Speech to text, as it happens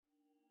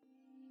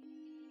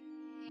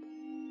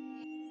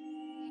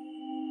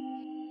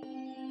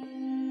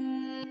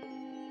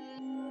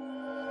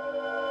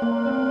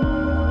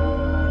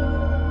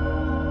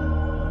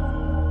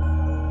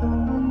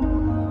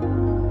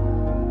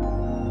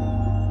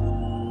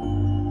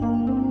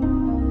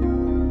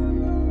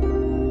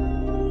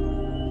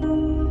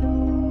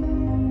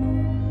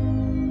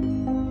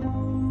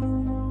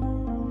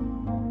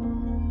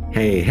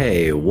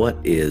Hey, what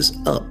is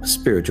up,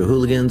 spiritual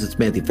hooligans? It's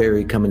Matthew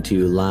Ferry coming to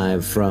you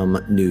live from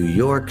New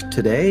York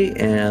today,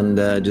 and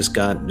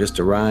just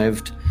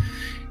arrived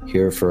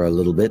here for a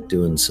little bit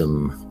doing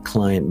some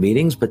client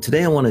meetings. But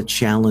today I want to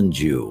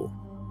challenge you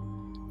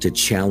to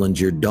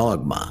challenge your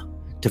dogma,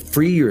 to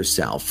free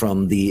yourself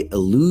from the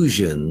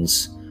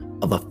illusions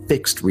of a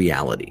fixed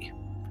reality,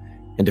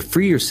 and to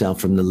free yourself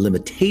from the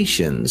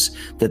limitations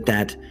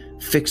that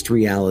fixed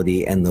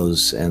reality and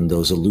those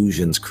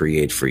illusions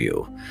create for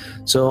you.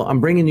 So I'm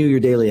bringing you your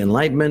daily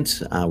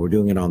enlightenment. We're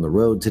doing it on the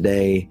road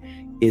today.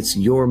 It's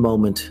your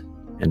moment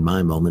and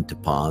my moment to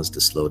pause,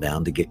 to slow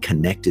down, to get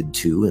connected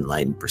to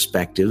enlightened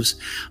perspectives.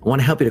 I want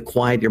to help you to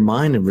quiet your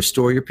mind and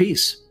restore your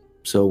peace.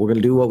 So we're going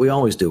to do what we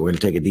always do. We're going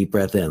to take a deep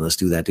breath in. Let's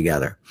do that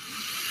together.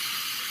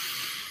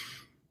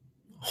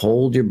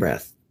 Hold your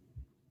breath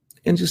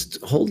and just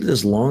hold it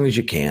as long as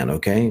you can,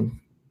 okay?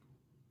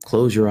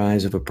 Close your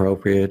eyes if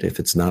appropriate. If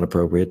it's not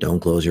appropriate,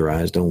 don't close your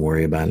eyes. Don't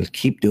worry about it.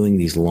 Keep doing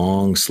these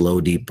long, slow,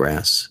 deep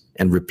breaths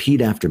and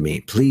repeat after me.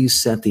 Please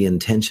set the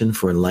intention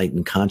for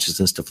enlightened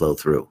consciousness to flow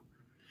through,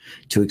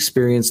 to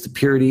experience the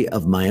purity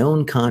of my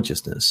own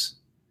consciousness,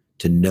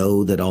 to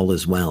know that all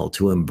is well,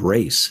 to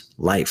embrace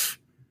life,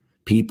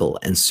 people,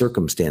 and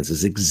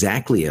circumstances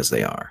exactly as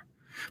they are.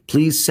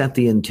 Please set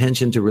the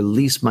intention to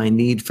release my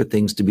need for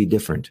things to be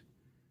different,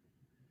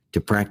 to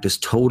practice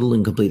total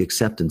and complete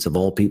acceptance of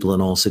all people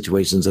and all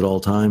situations at all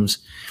times,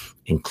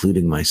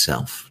 including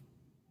myself.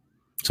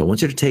 So I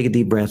want you to take a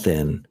deep breath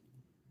in,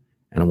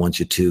 and I want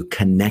you to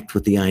connect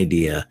with the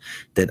idea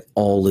that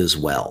all is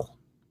well.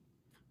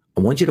 I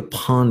want you to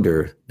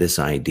ponder this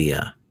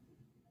idea.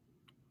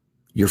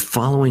 You're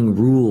following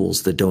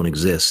rules that don't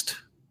exist.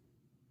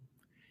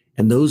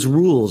 And those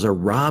rules are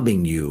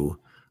robbing you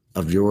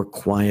of your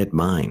quiet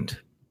mind.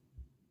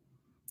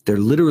 They're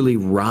literally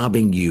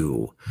robbing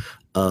you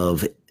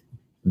of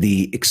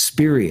the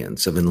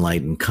experience of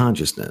enlightened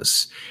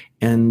consciousness.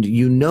 And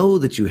you know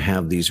that you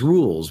have these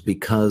rules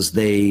because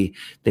they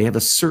have a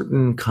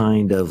certain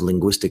kind of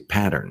linguistic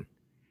pattern.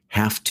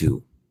 Have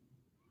to,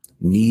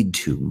 need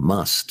to,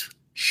 must,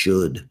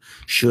 should,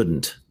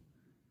 shouldn't.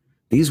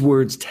 These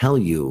words tell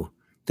you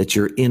that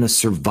you're in a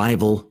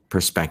survival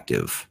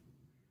perspective,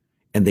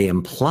 and they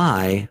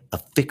imply a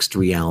fixed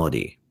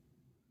reality.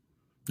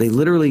 They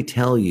literally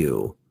tell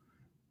you,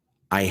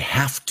 I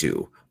have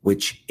to,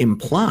 which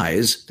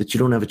implies that you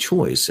don't have a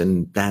choice,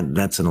 and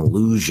that's an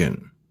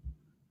illusion.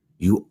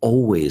 You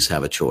always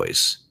have a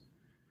choice.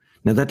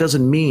 Now, that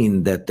doesn't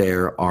mean that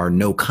there are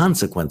no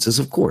consequences.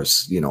 Of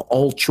course,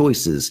 all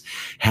choices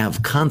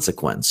have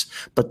consequence,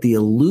 but the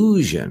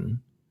illusion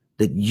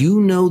that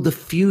you know the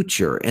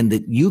future and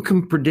that you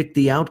can predict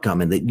the outcome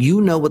and that you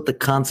know what the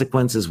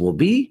consequences will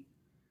be,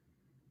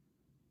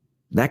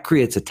 that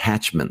creates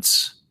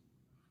attachments.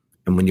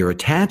 And when you're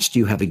attached,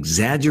 you have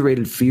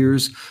exaggerated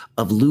fears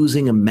of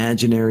losing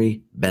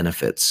imaginary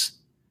benefits.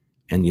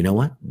 And you know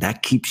what?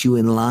 That keeps you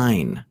in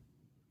line.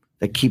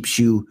 That keeps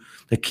you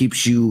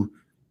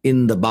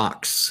in the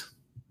box.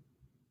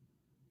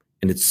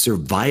 And it's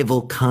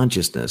survival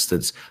consciousness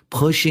that's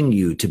pushing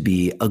you to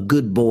be a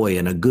good boy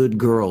and a good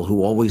girl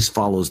who always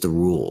follows the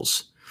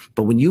rules.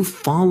 But when you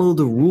follow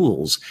the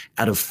rules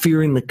out of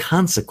fearing the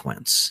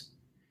consequence,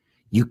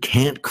 you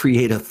can't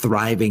create a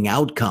thriving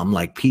outcome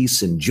like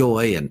peace and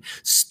joy and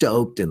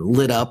stoked and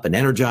lit up and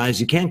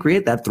energized. You can't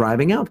create that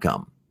thriving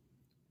outcome.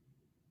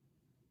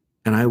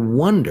 And I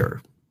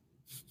wonder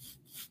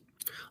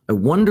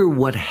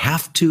what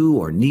have to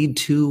or need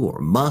to or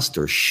must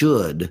or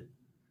should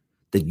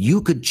that you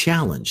could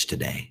challenge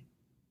today.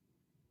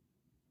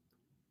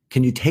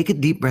 Can you take a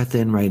deep breath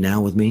in right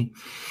now with me?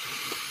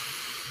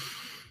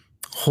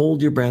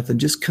 Hold your breath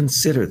and just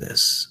consider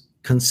this.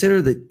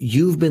 Consider that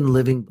you've been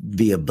living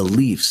via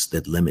beliefs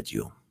that limit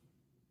you.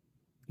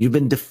 You've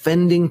been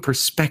defending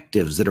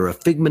perspectives that are a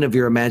figment of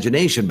your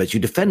imagination, but you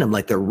defend them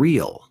like they're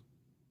real.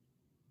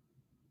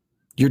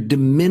 You're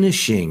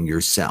diminishing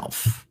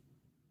yourself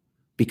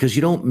because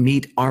you don't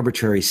meet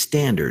arbitrary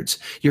standards.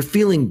 You're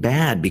feeling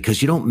bad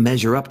because you don't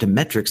measure up to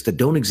metrics that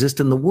don't exist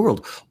in the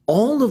world.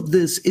 All of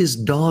this is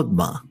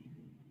dogma.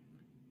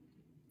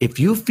 If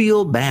you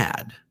feel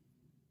bad,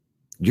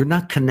 you're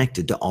not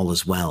connected to all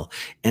is well.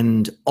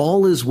 And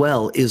all is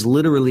well is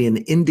literally an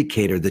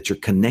indicator that you're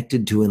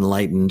connected to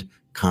enlightened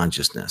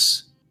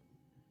consciousness.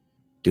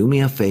 Do me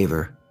a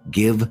favor,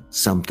 give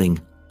something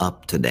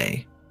up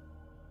today.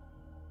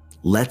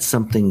 Let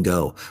something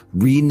go.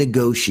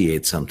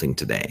 Renegotiate something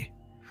today.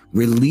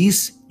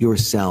 Release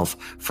yourself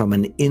from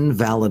an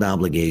invalid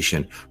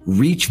obligation.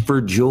 Reach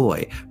for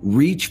joy.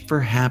 Reach for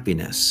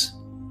happiness.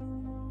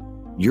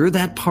 You're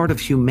that part of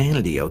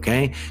humanity,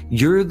 okay?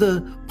 You're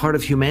the part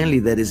of humanity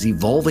that is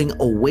evolving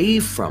away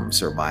from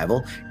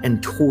survival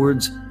and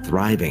towards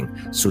thriving.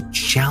 So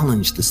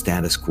challenge the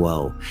status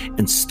quo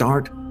and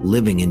start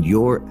living in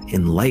your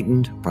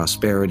enlightened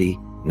prosperity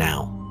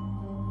now.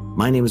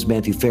 My name is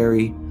Matthew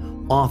Ferry,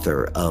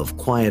 author of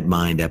Quiet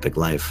Mind, Epic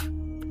Life.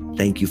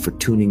 Thank you for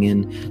tuning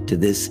in to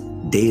this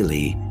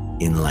daily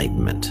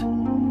enlightenment.